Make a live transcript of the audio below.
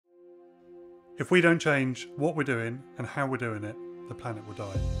If we don't change what we're doing and how we're doing it, the planet will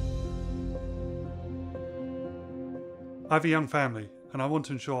die. I have a young family and I want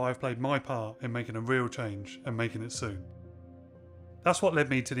to ensure I've played my part in making a real change and making it soon. That's what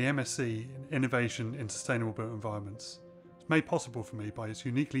led me to the MSc in Innovation in Sustainable Built Environments. It's made possible for me by its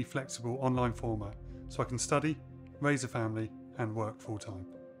uniquely flexible online format so I can study, raise a family and work full time.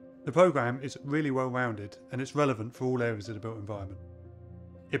 The programme is really well rounded and it's relevant for all areas of the built environment.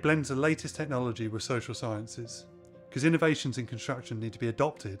 It blends the latest technology with social sciences, because innovations in construction need to be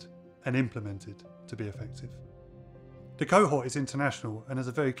adopted and implemented to be effective. The cohort is international and has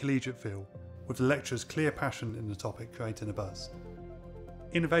a very collegiate feel, with the lecturers' clear passion in the topic creating a buzz.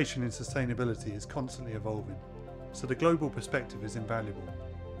 Innovation in sustainability is constantly evolving, so the global perspective is invaluable,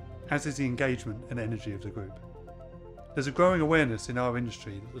 as is the engagement and energy of the group. There's a growing awareness in our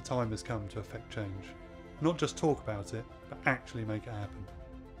industry that the time has come to effect change. Not just talk about it, but actually make it happen.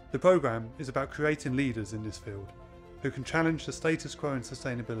 The programme is about creating leaders in this field, who can challenge the status quo in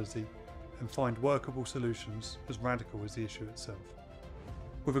sustainability and find workable solutions as radical as the issue itself.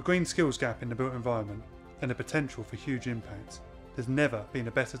 With a green skills gap in the built environment and the potential for huge impact, there's never been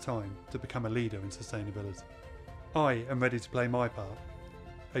a better time to become a leader in sustainability. I am ready to play my part.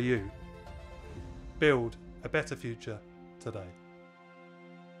 Are you? Build a better future today.